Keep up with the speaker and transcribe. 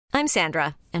I'm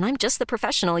Sandra, and I'm just the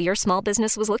professional your small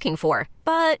business was looking for.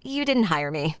 But you didn't hire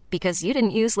me because you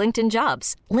didn't use LinkedIn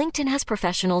Jobs. LinkedIn has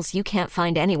professionals you can't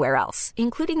find anywhere else,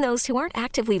 including those who aren't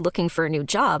actively looking for a new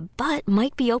job, but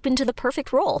might be open to the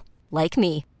perfect role, like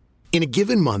me. In a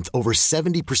given month, over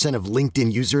 70% of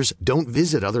LinkedIn users don't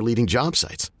visit other leading job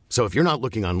sites. So if you're not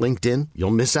looking on LinkedIn,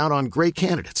 you'll miss out on great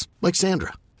candidates like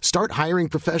Sandra. Start hiring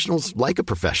professionals like a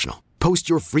professional. Post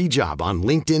your free job on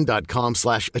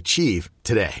linkedin.com/achieve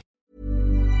today.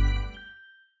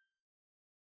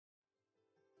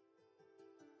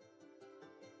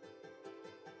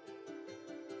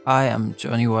 I am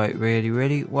Johnny White,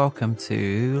 really. Welcome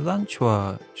to Lunch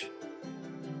Watch.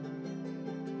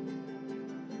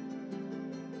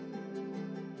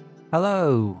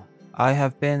 Hello, I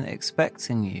have been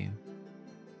expecting you.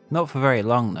 Not for very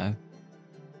long though.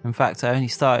 In fact, I only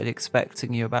started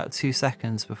expecting you about 2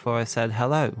 seconds before I said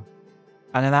hello.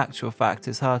 And in actual fact,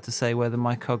 it's hard to say whether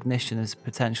my cognition is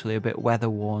potentially a bit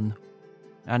weather-worn.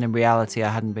 And in reality, I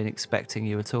hadn't been expecting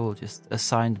you at all, just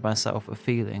assigned myself a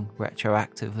feeling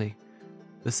retroactively.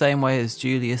 The same way as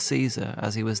Julius Caesar,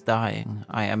 as he was dying,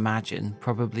 I imagine,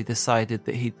 probably decided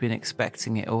that he'd been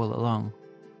expecting it all along.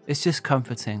 It's just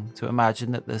comforting to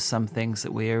imagine that there's some things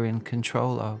that we are in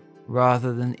control of,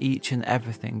 rather than each and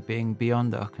everything being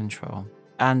beyond our control.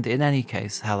 And in any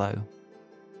case, hello.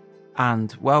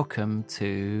 And welcome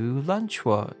to Lunch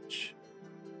Watch.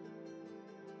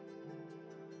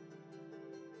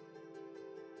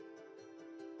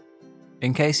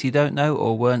 In case you don't know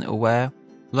or weren't aware,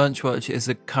 Lunch Watch is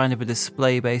a kind of a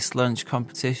display-based lunch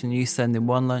competition. You send in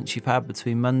one lunch you've had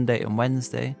between Monday and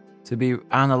Wednesday to be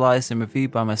analysed and reviewed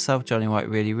by myself, Johnny White,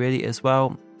 really, as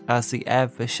well as the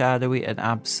ever shadowy and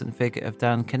absent figure of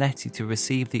Dan Canetti to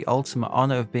receive the ultimate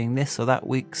honour of being this or that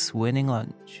week's winning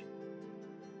lunch.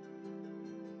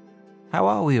 How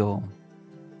are we all?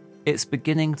 It's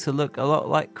beginning to look a lot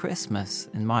like Christmas,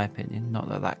 in my opinion, not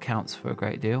that that counts for a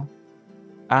great deal.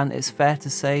 And it's fair to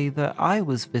say that I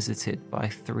was visited by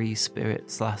 3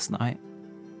 spirits last night.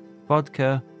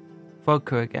 Vodka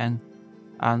again,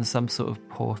 and some sort of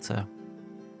porter.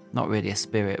 Not really a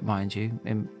spirit, mind you.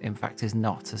 In fact, is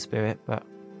not a spirit, but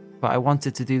I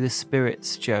wanted to do the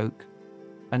spirits joke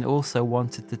and also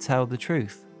wanted to tell the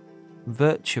truth.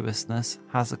 Virtuousness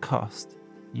has a cost.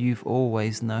 You've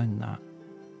always known that.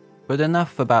 But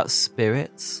enough about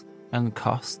spirits and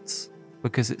costs,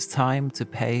 because it's time to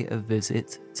pay a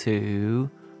visit to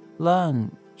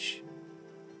lunch.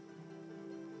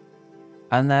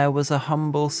 And there was a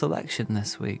humble selection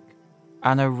this week,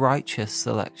 and a righteous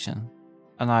selection.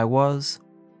 And I was,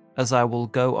 as I will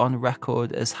go on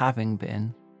record as having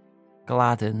been,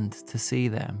 gladdened to see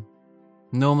them.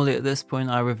 Normally at this point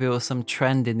I reveal some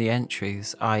trend in the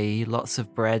entries, i.e. lots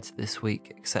of bread this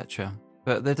week, etc.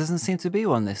 But there doesn't seem to be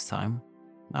one this time.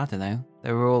 I don't know,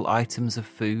 they were all items of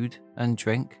food and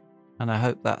drink, and I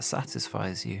hope that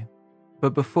satisfies you.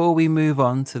 But before we move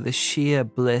on to the sheer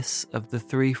bliss of the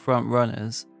 3 front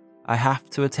runners, I have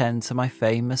to attend to my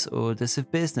famous orders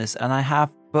of business, and I have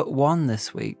but one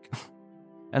this week.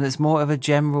 And it's more of a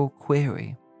general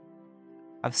query.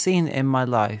 I've seen in my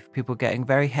life people getting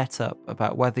very het up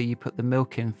about whether you put the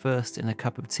milk in first in a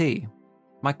cup of tea.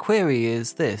 My query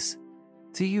is this: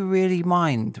 do you really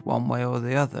mind one way or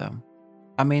the other?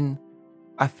 I mean,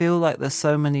 I feel like there's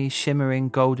so many shimmering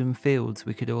golden fields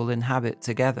we could all inhabit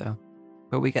together,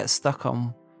 but we get stuck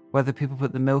on whether people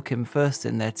put the milk in first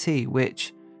in their tea,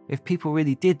 which, if people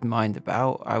really did mind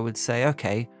about, I would say,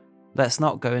 okay, let's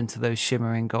not go into those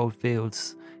shimmering gold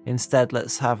fields. Instead,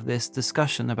 let's have this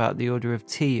discussion about the order of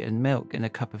tea and milk in a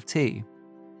cup of tea.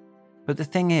 But the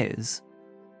thing is,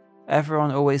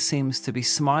 everyone always seems to be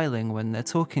smiling when they're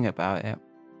talking about it.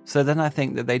 So then I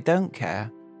think that they don't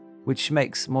care, which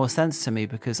makes more sense to me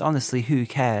because honestly, who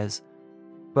cares?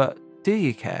 But do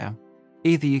you care?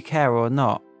 Either you care or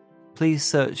not, please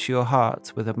search your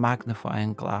heart with a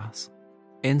magnifying glass.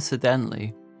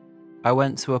 Incidentally, I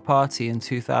went to a party in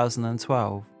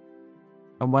 2012,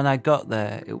 and when I got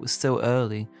there it was still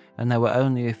early and there were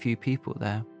only a few people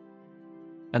there.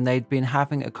 And they'd been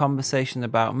having a conversation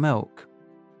about milk,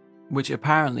 which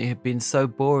apparently had been so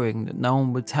boring that no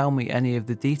one would tell me any of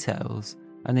the details,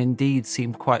 and indeed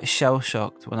seemed quite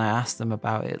shell-shocked when I asked them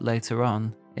about it later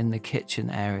on in the kitchen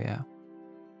area.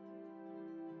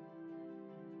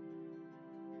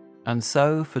 And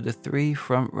so for the 3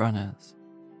 front runners.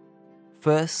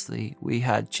 Firstly, we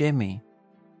had Jimmy.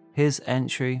 His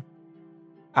entry: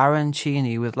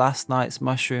 arancini with last night's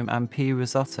mushroom and pea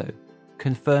risotto,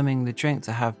 confirming the drink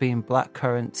to have been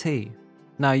blackcurrant tea.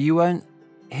 Now, you won't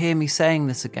hear me saying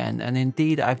this again, and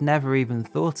indeed I've never even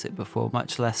thought it before,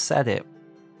 much less said it.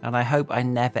 and I hope I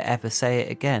never ever say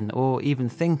it again or even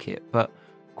think it, but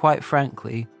quite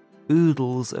frankly,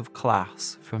 oodles of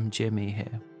class from Jimmy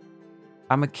here.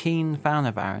 I'm a keen fan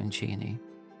of arancini.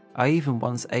 I even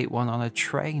once ate one on a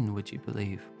train, would you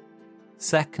believe?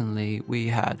 Secondly, we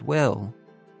had Will.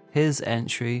 His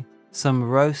entry, some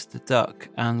roast duck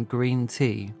and green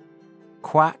tea.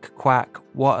 Quack, quack,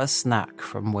 what a snack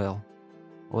from Will.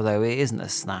 Although it isn't a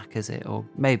snack, is it? Or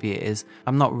maybe it is.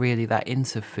 I'm not really that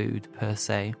into food, per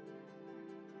se.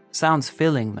 Sounds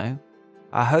filling, though.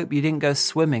 I hope you didn't go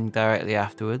swimming directly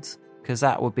afterwards, because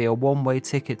that would be a one-way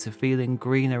ticket to feeling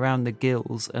green around the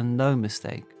gills and no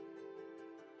mistake.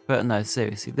 But no,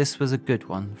 seriously, this was a good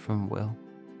one from Will.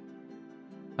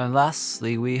 And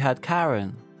lastly, we had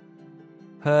Karen.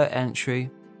 Her entry,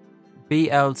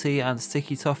 BLT and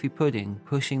sticky toffee pudding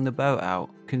pushing the boat out,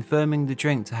 confirming the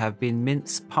drink to have been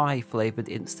mince pie flavoured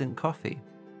instant coffee.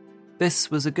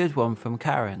 This was a good one from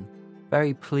Karen,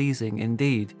 very pleasing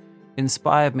indeed,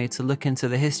 inspired me to look into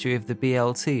the history of the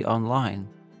BLT online,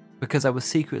 because I was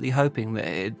secretly hoping that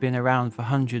it had been around for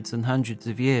hundreds and hundreds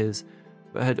of years,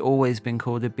 but had always been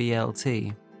called a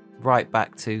BLT, right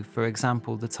back to, for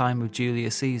example, the time of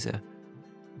Julius Caesar.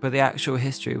 But the actual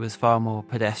history was far more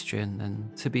pedestrian,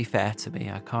 and to be fair to me,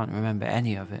 I can't remember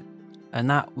any of it. And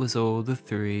that was all the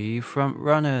 3 front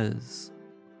runners.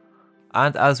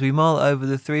 And as we mull over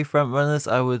the 3 front runners,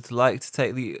 I would like to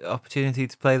take the opportunity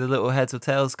to play the little heads or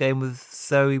tails game with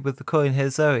Zoe with the coin.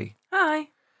 Here's Zoe. Hi.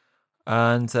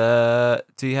 And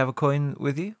do you have a coin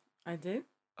with you? I do.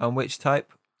 On which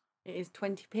type? It is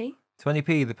 20p.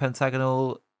 20p, the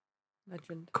pentagonal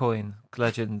Legend. coin,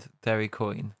 legendary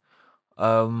coin.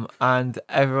 And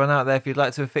everyone out there, if you'd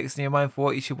like to fix in your mind for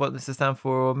what you should want this to stand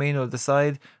for or mean or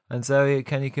decide. And Zoe,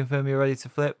 can you confirm you're ready to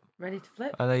flip? Ready to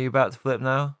flip? I know you're about to flip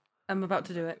now. I'm about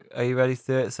to do it. Are you ready to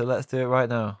do it? So let's do it right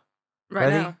now.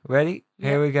 Right now. Ready? Yep.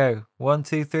 Here we go. 1,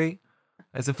 2, 3.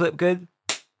 Is the flip good?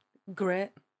 Great.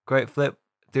 Great flip.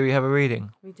 Do we have a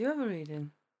reading? We do have a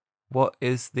reading. What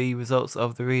is the results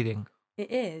of the reading? It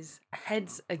is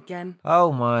heads again.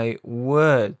 Oh my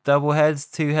word. Double heads,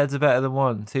 2 heads are better than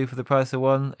 1. 2 for the price of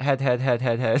 1. Head.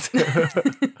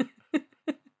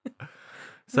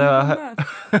 So I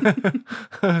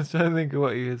was trying to think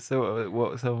of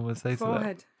what someone would say to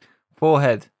that.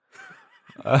 Forehead.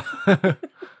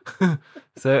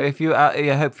 So if you,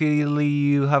 hopefully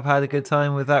you have had a good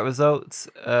time with that result.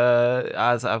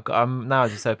 I'm now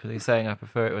just openly saying I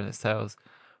prefer it when it's tails,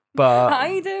 but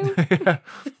I do.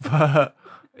 but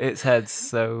it's heads,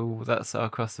 so that's our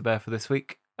cross to bear for this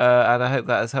week. And I hope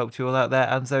that has helped you all out there.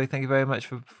 And Zoe, thank you very much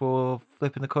for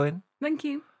flipping the coin. Thank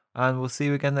you. And we'll see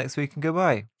you again next week. And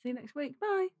goodbye. See you next week.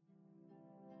 Bye.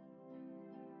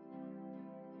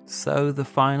 So the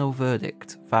final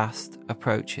verdict fast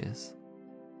approaches.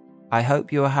 I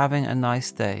hope you are having a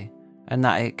nice day and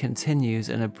that it continues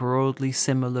in a broadly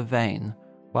similar vein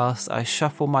whilst I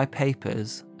shuffle my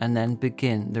papers and then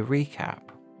begin the recap.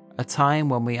 A time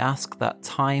when we ask that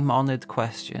time-honoured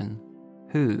question,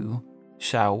 who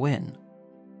shall win?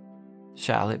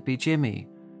 Shall it be Jimmy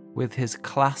with his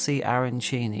classy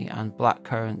arancini and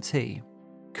blackcurrant tea?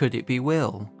 Could it be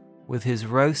Will with his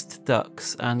roast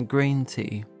ducks and green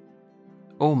tea?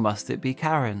 Or must it be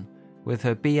Karen with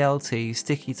her BLT,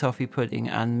 sticky toffee pudding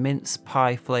and mince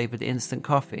pie flavoured instant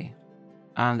coffee?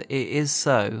 And it is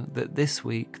so that this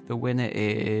week the winner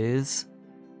is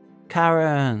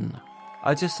Karen.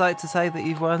 I'd just like to say that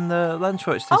you've won the lunch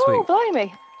watch this week. Oh,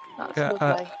 blimey. That's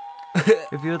lovely.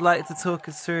 If you would like to talk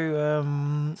us through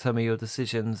some of your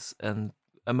decisions and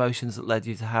emotions that led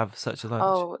you to have such a lunch.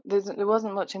 Oh, there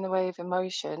wasn't much in the way of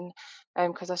emotion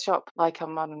because I shop like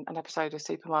I'm on an episode of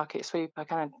Supermarket Sweep. I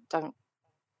kind of don't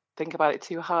think about it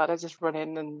too hard. I just run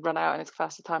in and run out in as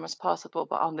fast a time as possible.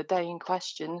 But on the day in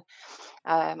question,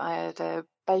 I had a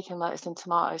bacon, lettuce and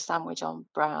tomato sandwich on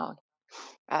brown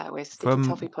with sticky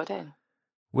toffee pudding.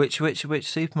 Which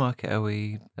supermarket are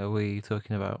we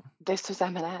talking about? This was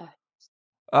M&S.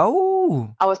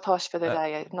 Oh, I was posh for the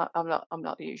day. I'm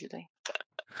not usually.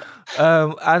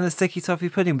 And the sticky toffee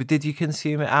pudding. But did you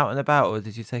consume it out and about, or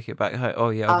did you take it back home? Oh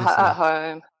yeah, obviously. At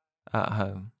home. At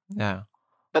home, yeah.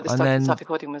 But the toffee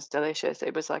pudding was delicious.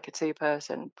 It was like a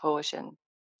 2-person portion.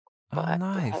 But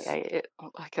nice. I ate it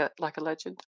like a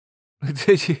legend.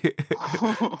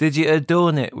 Did you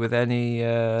adorn it with any?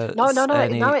 No.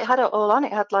 It had it all on.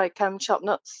 It had like chopped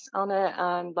nuts on it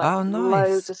and like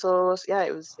loads of sauce. Yeah,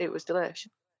 it was delicious.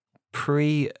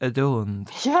 Pre-adorned.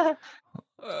 Yeah.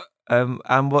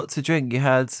 And what to drink? You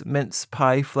had mince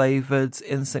pie flavoured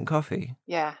instant coffee.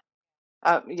 Yeah.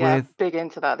 Big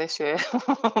into that this year.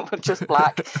 Just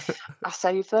black. I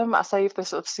saved them. I saved the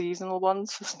sort of seasonal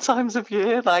ones for times of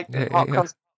year, like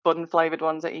bun flavoured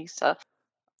ones at Easter.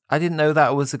 I didn't know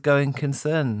that was a going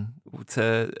concern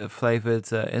to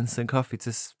flavoured instant coffee,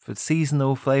 for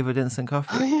seasonal flavoured instant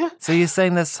coffee. Oh, yeah. So you're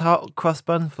saying there's hot cross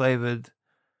bun flavoured?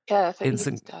 Yeah, for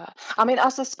Instant- Easter. I mean, I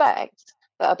suspect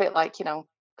that a bit like,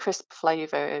 crisp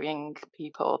flavouring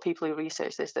people who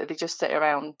research this, that they just sit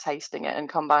around tasting it and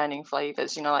combining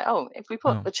flavours, like, if we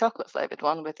put the chocolate flavoured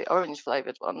one with the orange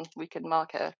flavoured one, we can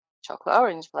mark a chocolate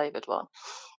orange flavoured one.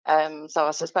 So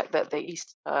I suspect that the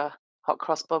Easter hot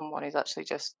cross bun one is actually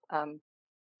just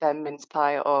their mince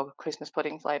pie or Christmas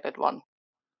pudding flavoured one.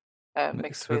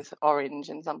 Mixed with orange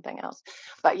and something else.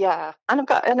 But yeah, and I've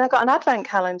got an advent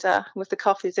calendar with the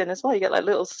coffees in as well. You get like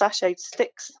little sachet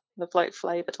sticks of like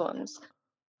flavoured ones.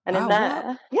 And in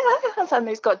there, and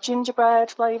it's got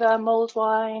gingerbread flavour, mulled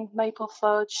wine, maple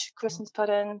fudge, Christmas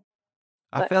pudding.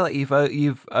 I feel like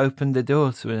you've opened the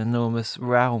door to an enormous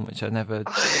realm, which I never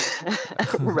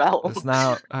realm.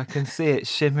 Now I can see it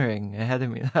shimmering ahead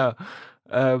of me now.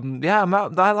 Yeah,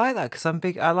 I like that because I'm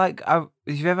big. Have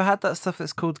you ever had that stuff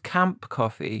that's called camp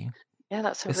coffee? Yeah,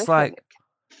 that's horrific. It's like,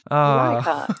 You like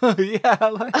that? Yeah, I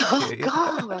like Oh it.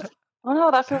 God! Oh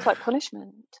no, that feels like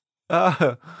punishment.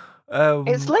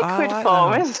 It's liquid I like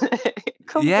form, that. isn't it? It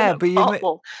comes Yeah, in a but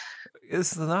bottle.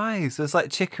 it's nice. It's like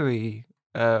chicory.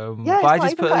 Yeah, but it's I not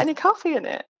just even got any coffee in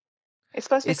it. It's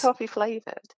supposed to be It's- coffee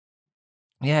flavoured.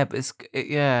 Yeah, but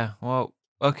yeah. Well,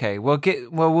 okay.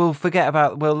 We'll forget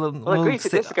about. We'll agree to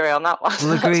disagree on that one.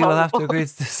 We'll agree. That's We'll have to horrible. agree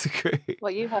to disagree.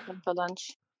 What are you having for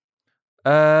lunch?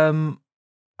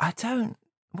 I don't.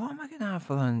 What am I going to have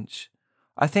for lunch?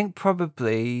 I think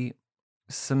probably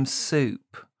some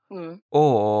soup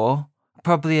or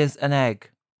probably an egg.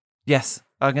 Yes,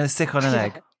 I'm going to stick on an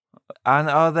egg. And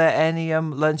are there any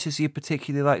lunches you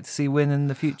particularly like to see win in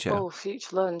the future? Oh,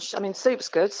 future lunch. I mean, soup's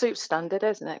good. Soup's standard,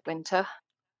 isn't it? Winter.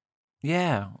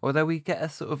 Yeah, although we get a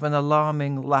sort of an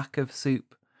alarming lack of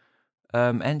soup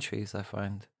entries, I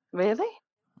find. Really?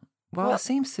 Well, Well- it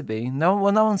seems to be. No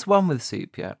one's won with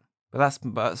soup yet. But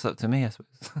that's up to me, I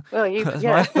suppose. Well, you.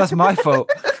 That's my fault.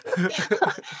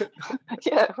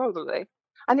 Yeah, probably.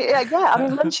 And I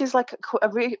mean, lunch is like a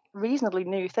reasonably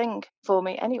new thing for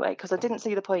me anyway, because I didn't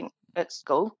see the point at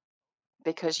school,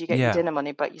 because you get your dinner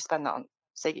money, but you spend that on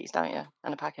ciggies, don't you,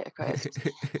 and a packet of crisps.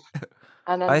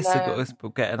 And then, I used to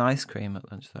get an ice cream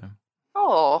at lunchtime.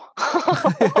 Oh,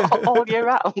 all year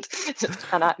round.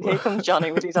 And here comes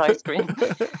Johnny with his ice cream,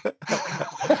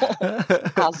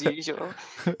 as usual.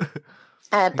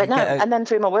 But no, and then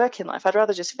through my working life, I'd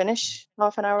rather just finish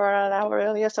half an hour or an hour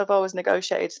earlier. So I've always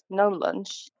negotiated no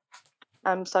lunch.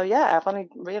 So yeah, I've only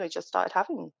really just started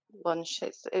having lunch.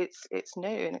 It's new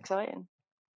and exciting.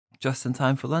 Just in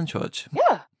time for lunch watch.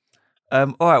 Yeah.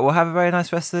 All right. Well, have a very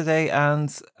nice rest of the day and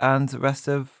the rest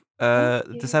of Thank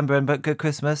you. December, and but good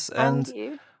Christmas, And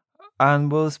you.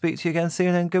 and we'll speak to you again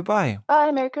soon. And goodbye.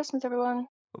 Bye. Merry Christmas, everyone.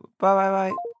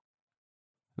 Bye.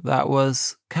 That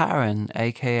was Karen,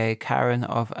 aka Karen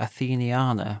of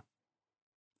Atheniana.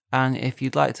 And if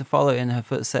you'd like to follow in her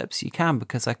footsteps, you can,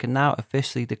 because I can now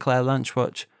officially declare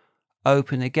Lunchwatch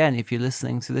open again. If you're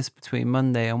listening to this between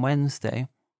Monday and Wednesday,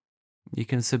 you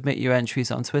can submit your entries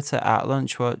on Twitter at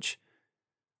Lunchwatch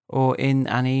or in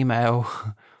an email.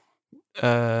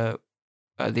 I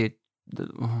don't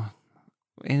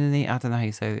know how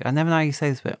you say it. I never know how you say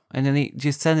this bit.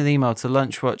 Just send an email to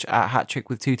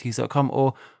lunchwatch@hattrick2ts.com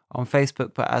or on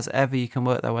Facebook, but as ever, you can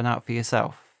work that one out for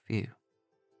yourself.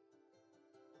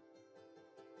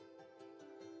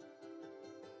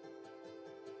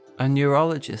 A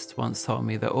neurologist once told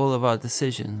me that all of our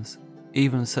decisions,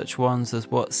 even such ones as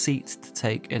what seat to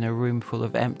take in a room full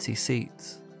of empty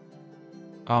seats,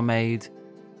 are made,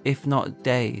 if not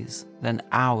days, then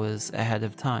hours ahead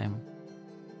of time.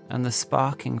 And the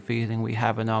sparking feeling we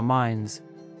have in our minds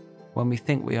when we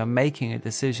think we are making a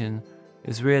decision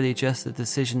is really just the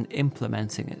decision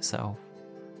implementing itself.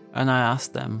 And I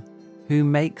asked them, who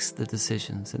makes the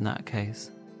decisions in that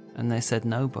case? And they said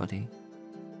nobody.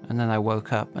 And then I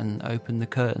woke up and opened the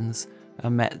curtains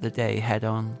and met the day head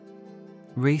on.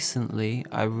 Recently,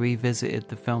 I revisited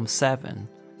the film Seven,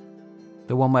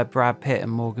 the one where Brad Pitt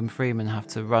and Morgan Freeman have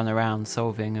to run around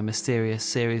solving a mysterious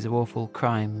series of awful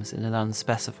crimes in an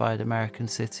unspecified American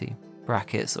city.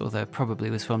 Brackets, although it probably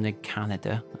was filmed in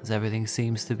Canada, as everything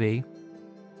seems to be.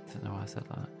 I don't know why I said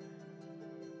that.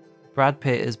 Brad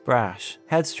Pitt is brash,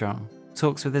 headstrong,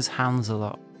 talks with his hands a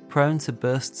lot, prone to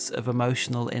bursts of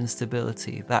emotional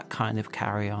instability, that kind of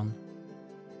carry-on.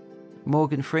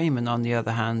 Morgan Freeman, on the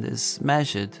other hand, is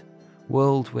measured,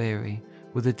 world-weary,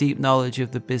 with a deep knowledge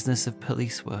of the business of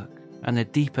police work, and a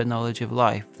deeper knowledge of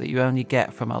life that you only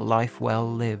get from a life well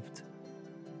lived.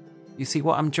 You see,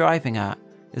 what I'm driving at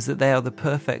is that they are the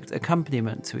perfect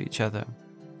accompaniment to each other,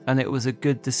 and it was a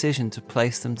good decision to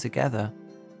place them together,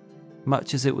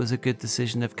 much as it was a good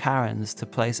decision of Karen's to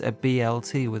place a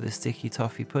BLT with a sticky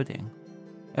toffee pudding.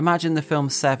 Imagine the film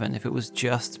Seven if it was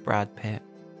just Brad Pitt.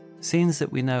 Scenes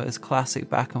that we know as classic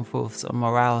back and forths on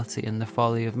morality and the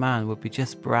folly of man would be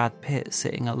just Brad Pitt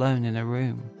sitting alone in a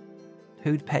room.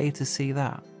 Who'd pay to see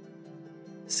that?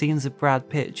 Scenes of Brad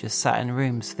Pitt just sat in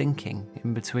rooms thinking,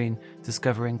 in between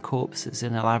discovering corpses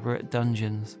in elaborate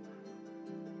dungeons.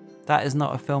 That is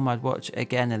not a film I'd watch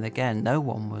again and again, no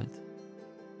one would.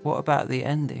 What about the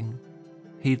ending?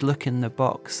 He'd look in the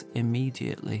box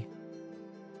immediately.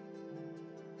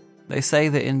 They say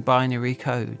that in binary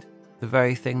code, the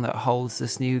very thing that holds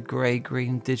this new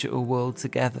grey-green digital world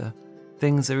together,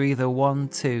 things are either 1,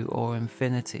 2, or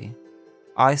infinity.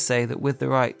 I say that with the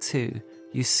right 2,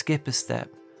 you skip a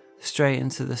step, straight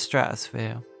into the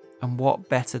stratosphere, and what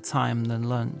better time than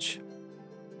lunch?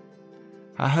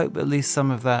 I hope at least some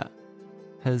of that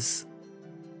has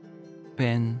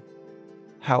been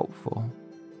helpful,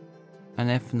 and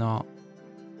if not,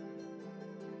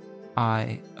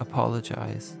 I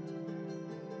apologise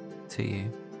to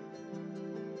you.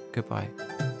 Goodbye.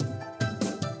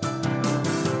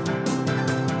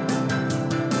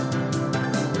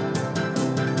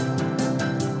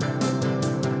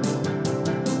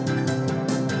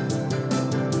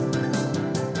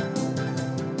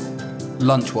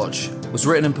 Lunchwatch was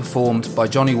written and performed by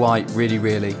Johnny White Really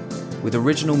Really, with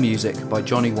original music by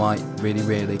Johnny White Really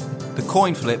Really. The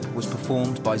coin flip was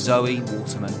performed by Zoe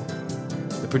Waterman.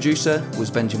 The producer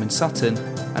was Benjamin Sutton,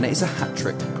 and it is a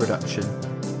hat-trick production.